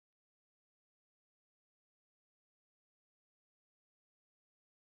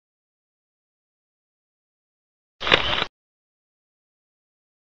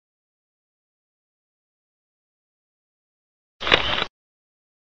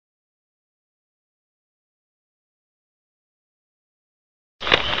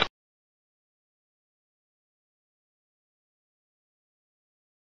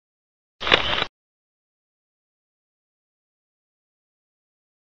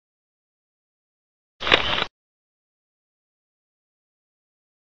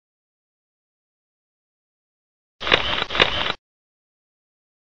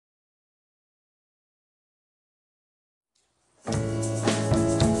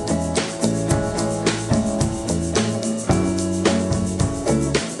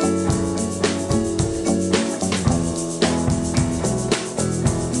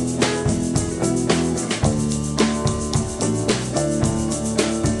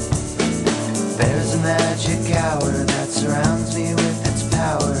magic hour that surrounds me with its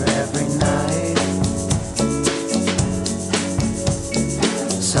power every night.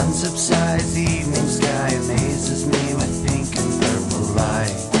 Sun subsides, the evening sky amazes me with pink and purple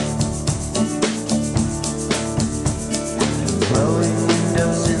light. Glowing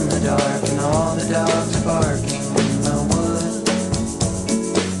windows in the dark and all the dogs are barking in the wood.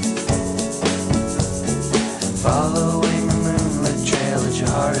 Following a moonlit trail as your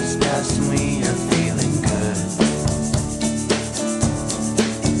heart is past and we are feeling good.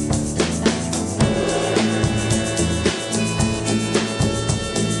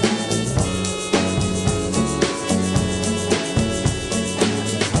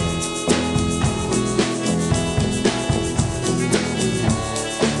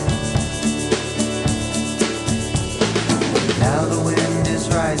 Now the wind is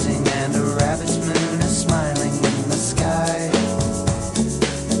rising and a rabbit's moon is smiling in the sky,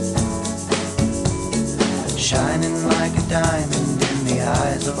 shining like a diamond in the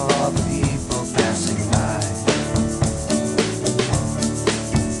eyes of all the people passing by.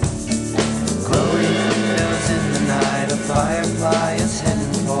 Glowing windows in the night, a firefly is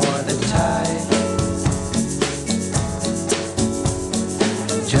heading for the tide.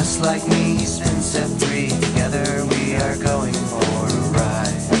 Just like me, he's been set free. Together we are going for a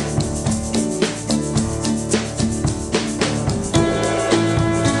ride.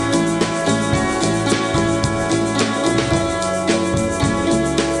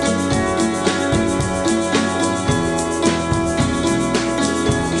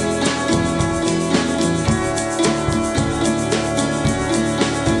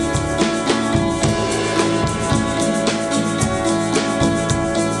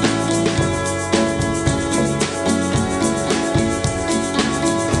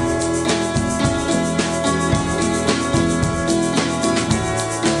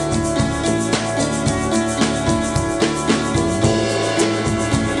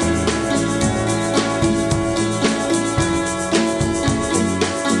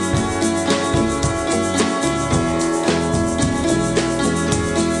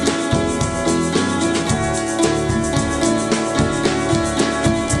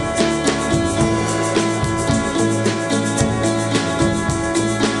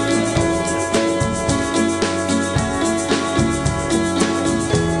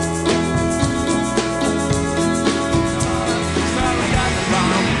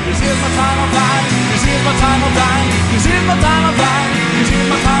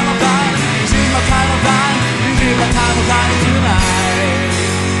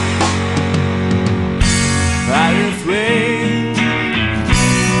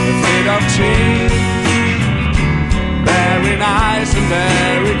 Very nice and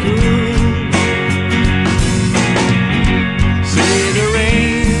very cool. See, the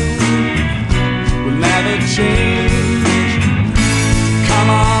rain will never change. Come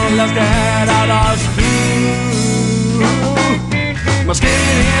on, let's get out of school. My skin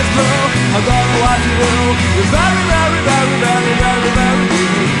is blue, I don't know what to do. It's very, very, very, very, very, very